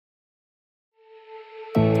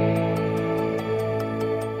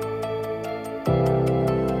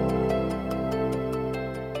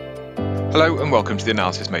Hello and welcome to the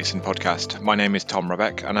Analysys Mason podcast. My name is Tom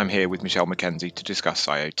Rebeck and I'm here with Michelle McKenzie to discuss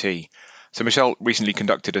IoT. So Michelle recently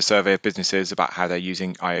conducted a survey of businesses about how they're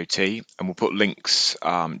using IoT, and we'll put links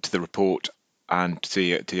to the report and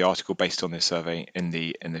to the article based on this survey in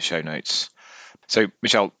the show notes. So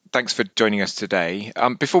Michelle, thanks for joining us today.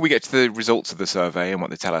 Before we get to the results of the survey and what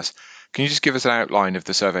they tell us, can you just give us an outline of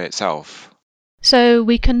the survey itself? So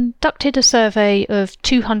we conducted a survey of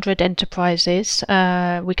 200 enterprises.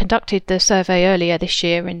 We conducted the survey earlier this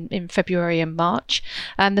year in February and March,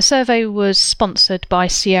 and the survey was sponsored by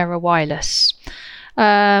Sierra Wireless.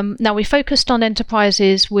 Now we focused on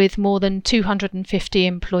enterprises with more than 250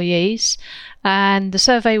 employees, and the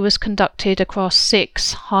survey was conducted across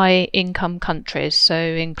 6 high-income countries, so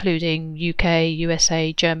including UK,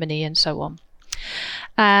 USA, Germany and so on.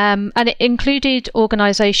 And it included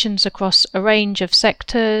organisations across a range of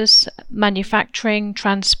sectors: manufacturing,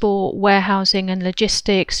 transport, warehousing and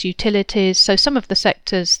logistics, utilities, so some of the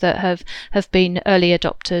sectors that have been early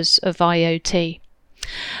adopters of IoT.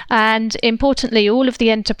 And importantly, all of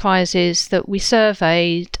the enterprises that we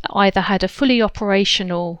surveyed either had a fully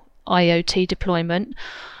operational IoT deployment,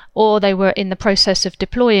 or they were in the process of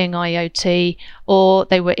deploying IoT, or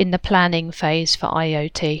they were in the planning phase for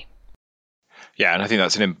IoT. Yeah, and I think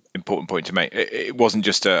that's an important point to make. It wasn't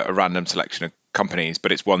just a random selection of companies,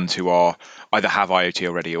 but it's ones who are either have IoT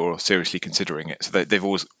already or seriously considering it. So they've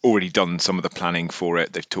already done some of the planning for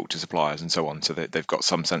it. They've talked to suppliers and so on. So they've got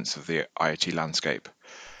some sense of the IoT landscape.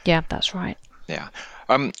 Yeah, that's right. Yeah.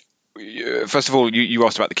 First of all, you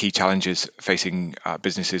asked about the key challenges facing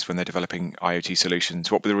businesses when they're developing IoT solutions.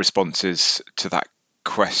 What were the responses to that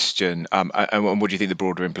question? And what do you think the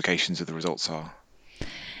broader implications of the results are?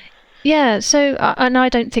 Yeah, so and I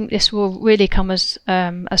don't think this will really come as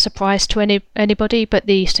a surprise to anybody, but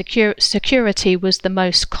the security was the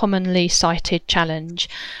most commonly cited challenge,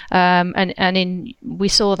 and we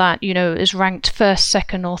saw that it was ranked first,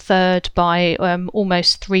 second, or third by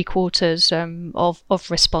almost 3/4 of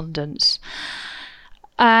respondents.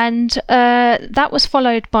 And that was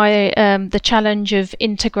followed by the challenge of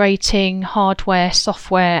integrating hardware,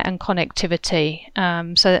 software and connectivity.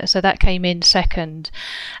 So that came in second.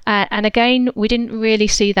 And again, we didn't really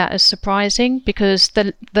see that as surprising, because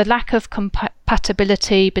the lack of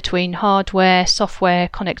compatibility between hardware, software,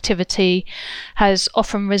 connectivity has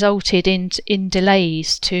often resulted in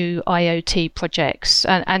delays to IoT projects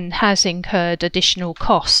and has incurred additional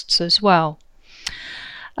costs as well.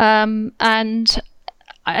 And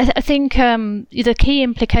I think the key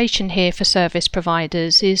implication here for service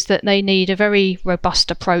providers is that they need a very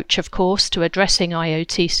robust approach, of course, to addressing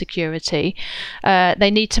IoT security.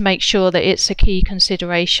 They need to make sure that it's a key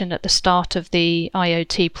consideration at the start of the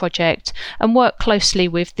IoT project and work closely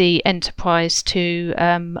with the enterprise to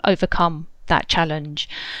overcome that challenge.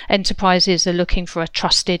 Enterprises are looking for a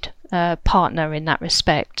trusted partner in that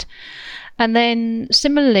respect. And then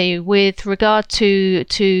similarly, with regard to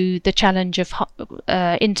the challenge of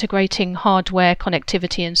integrating hardware,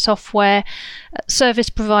 connectivity and software, service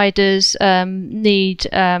providers need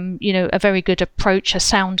a very good approach, a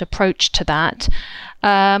sound approach to that.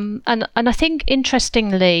 And I think,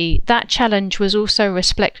 interestingly, that challenge was also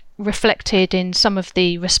reflected in some of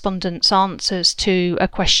the respondents' answers to a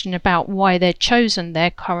question about why they'd chosen their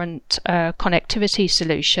current connectivity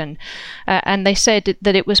solution. And they said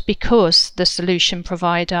that it was because the solution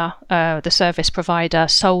provider, the service provider,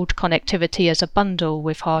 sold connectivity as a bundle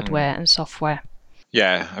with hardware and software.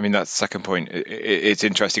 Yeah, I mean, that's the second point. It's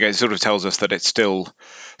interesting. It sort of tells us that it's still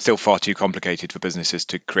far too complicated for businesses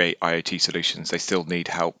to create IoT solutions. They still need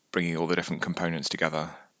help bringing all the different components together.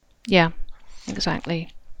 Yeah, exactly.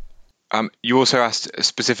 You also asked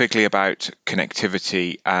specifically about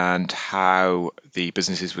connectivity and how the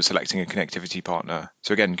businesses were selecting a connectivity partner.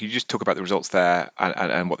 So again, can you just talk about the results there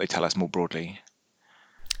and what they tell us more broadly?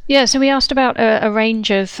 Yeah, so we asked about a range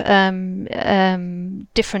of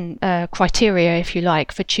different criteria, if you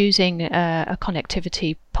like, for choosing a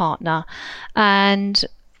connectivity partner. And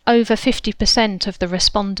over 50% of the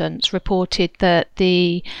respondents reported that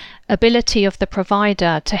the ability of the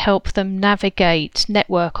provider to help them navigate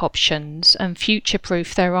network options and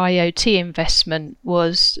future-proof their IoT investment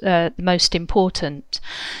was the most important.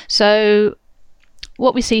 So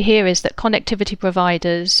what we see here is that connectivity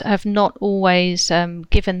providers have not always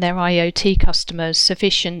given their IoT customers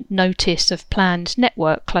sufficient notice of planned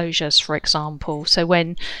network closures, for example. So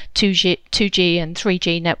when 2G and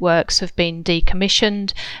 3G networks have been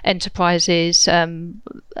decommissioned, enterprises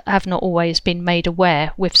have not always been made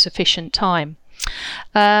aware with sufficient time.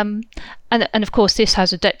 And of course, this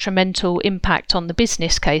has a detrimental impact on the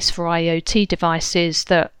business case for IoT devices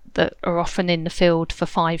that that are often in the field for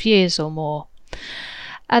 5 years or more.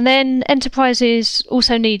 And then enterprises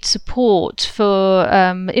also need support for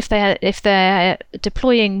if they're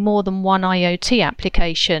deploying more than one IoT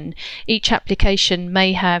application. Each application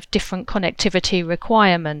may have different connectivity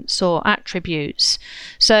requirements or attributes.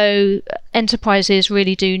 So enterprises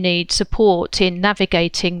really do need support in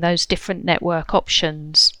navigating those different network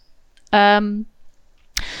options. And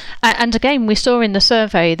again, we saw in the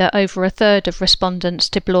survey that over a third of respondents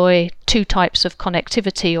deploy 2 types of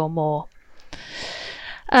connectivity or more.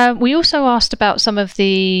 We also asked about some of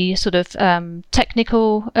the sort of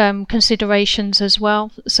technical considerations as well.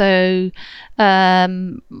 So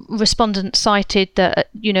respondents cited that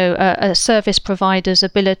a service provider's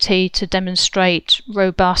ability to demonstrate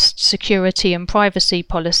robust security and privacy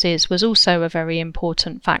policies was also a very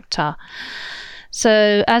important factor.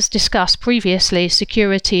 So as discussed previously,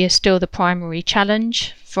 security is still the primary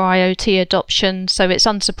challenge for IoT adoption, so it's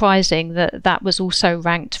unsurprising that that was also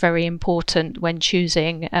ranked very important when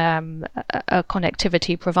choosing a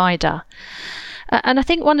connectivity provider. And I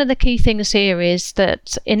think one of the key things here is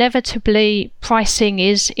that inevitably pricing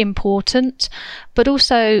is important, but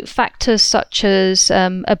also factors such as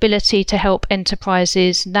ability to help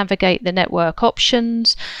enterprises navigate the network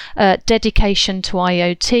options, dedication to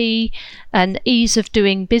IoT, and ease of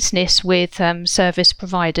doing business with service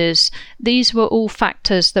providers. These were all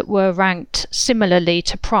factors that were ranked similarly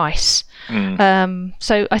to price.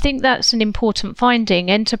 So I think that's an important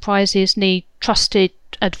finding. Enterprises need trusted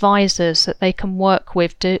advisors that they can work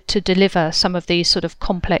with to deliver some of these sort of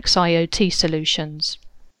complex IoT solutions.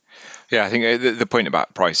 Yeah, I think the point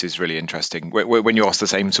about price is really interesting. When you ask the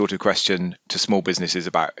same sort of question to small businesses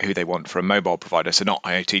about who they want for a mobile provider, so not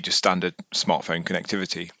IoT, just standard smartphone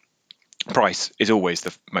connectivity, price is always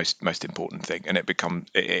the most important thing, and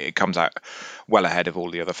it comes out well ahead of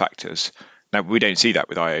all the other factors. Now, we don't see that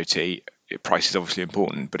with IoT. Price is obviously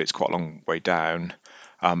important, but it's quite a long way down.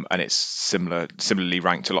 And it's similarly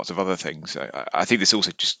ranked to lots of other things. I think this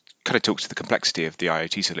also just kind of talks to the complexity of the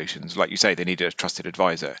IoT solutions. Like you say, they need a trusted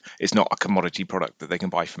advisor. It's not a commodity product that they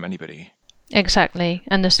can buy from anybody. Exactly.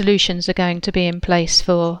 And the solutions are going to be in place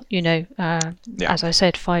for, as I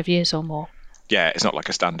said, 5 years or more. Yeah, it's not like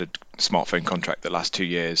a standard smartphone contract that lasts 2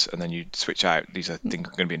 years and then you switch out. These are things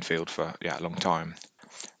that are going to be in field for a long time.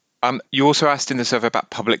 You also asked in the survey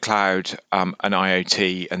about public cloud and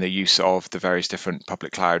IoT and the use of the various different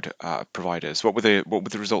public cloud providers. What were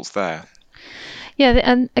the results there? Yeah,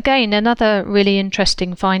 and again, another really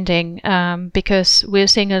interesting finding because we're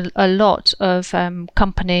seeing a lot of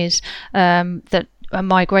companies that are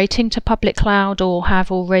migrating to public cloud or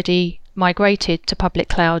have already migrated to public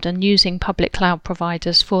cloud and using public cloud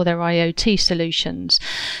providers for their IoT solutions.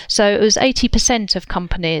 So it was 80% of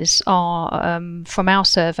companies are from our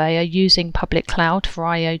survey are using public cloud for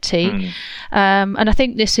IoT, and I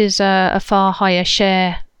think this is a far higher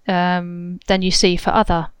share than you see for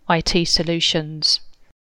other IT solutions.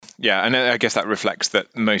 Yeah, and I guess that reflects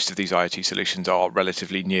that most of these IoT solutions are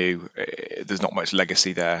relatively new. There's not much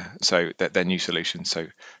legacy there, so they're new solutions. So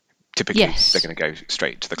typically, they're going to go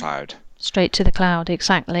straight to the cloud. Straight to the cloud,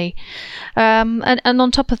 exactly. And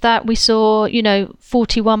on top of that, we saw,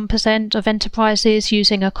 41% of enterprises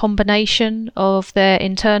using a combination of their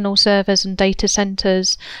internal servers and data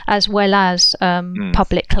centers, as well as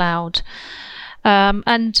public cloud.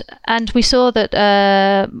 And we saw that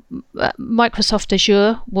Microsoft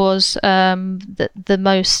Azure was the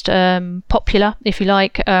most popular, if you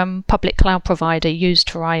like, public cloud provider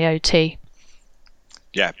used for IoT.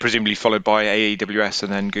 Yeah, presumably followed by AWS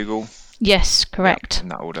and then Google. Yes, correct. Yeah, in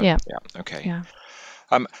that order. Yeah. Okay. Yeah.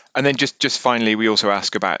 And then just finally, we also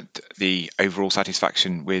ask about the overall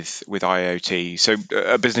satisfaction with IoT. So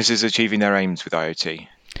are businesses achieving their aims with IoT?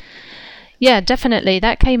 Yeah, definitely.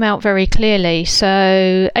 That came out very clearly.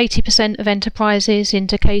 So 80% of enterprises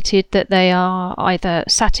indicated that they are either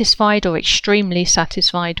satisfied or extremely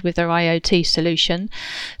satisfied with their IoT solution.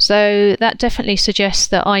 So that definitely suggests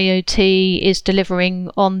that IoT is delivering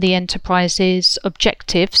on the enterprise's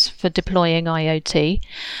objectives for deploying IoT.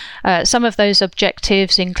 Some of those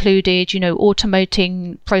objectives included,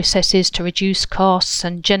 automating processes to reduce costs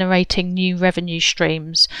and generating new revenue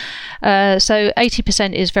streams. So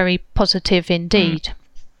 80% is very positive indeed.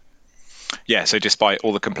 Yeah, so despite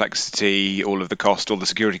all the complexity, all of the cost, all the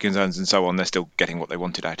security concerns and so on, they're still getting what they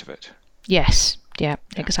wanted out of it. Yes, yeah,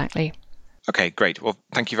 exactly. Okay, great. Well,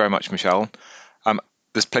 thank you very much, Michelle.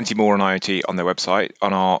 There's plenty more on IoT on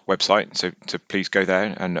our website, so please go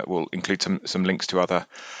there, and we'll include some links to other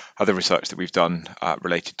research that we've done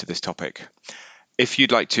related to this topic. If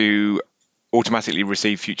you'd like to automatically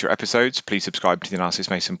receive future episodes, please subscribe to the Analysys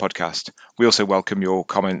Mason podcast. We also welcome your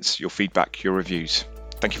comments, your feedback, your reviews.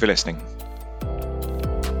 Thank you for listening.